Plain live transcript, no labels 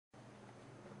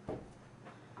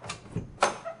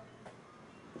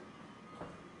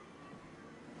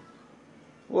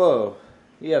Whoa,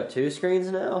 you have two screens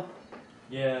now?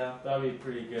 Yeah, that'd be a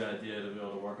pretty good idea to be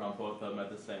able to work on both of them at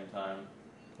the same time.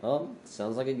 Well,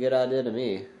 sounds like a good idea to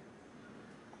me.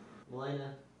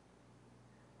 Melena,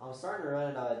 I'm starting to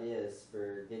run out of ideas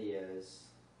for videos.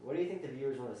 What do you think the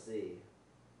viewers want to see?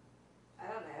 I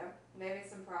don't know. Maybe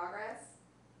some progress?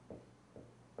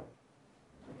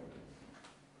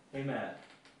 Hey Matt,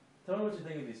 tell me what you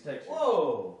think of these textures.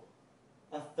 Whoa!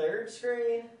 A third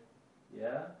screen?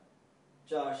 Yeah?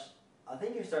 Josh, I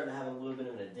think you're starting to have a little bit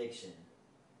of an addiction.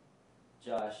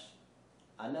 Josh,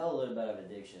 I know a little bit of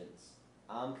addictions.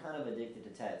 I'm kind of addicted to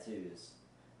tattoos.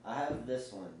 I have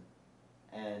this one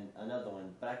and another one,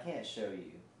 but I can't show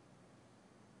you.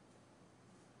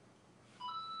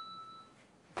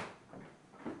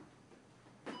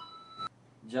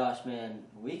 Josh, man,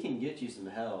 we can get you some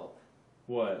help.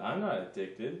 What? I'm not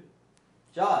addicted.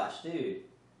 Josh, dude,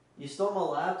 you stole my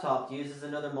laptop to use as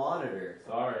another monitor.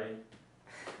 Sorry.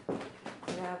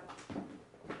 Yeah.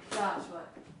 Joshua,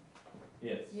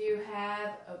 Yes. you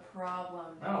have a problem.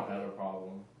 I don't have a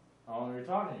problem. I don't know what you're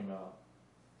talking about.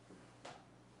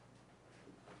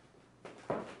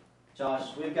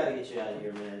 Josh, we've got to get you out of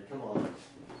here, man. Come on.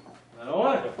 I don't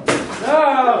want to.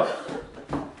 No!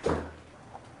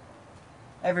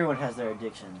 Everyone has their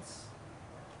addictions.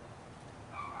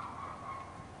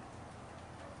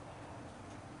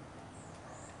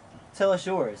 Tell us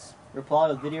yours. Reply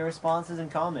with video responses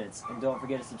and comments. And don't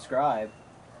forget to subscribe.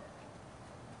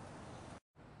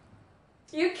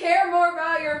 You care more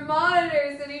about your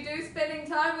monitors than you do spending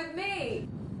time with me.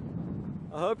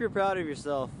 I hope you're proud of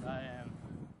yourself. I am.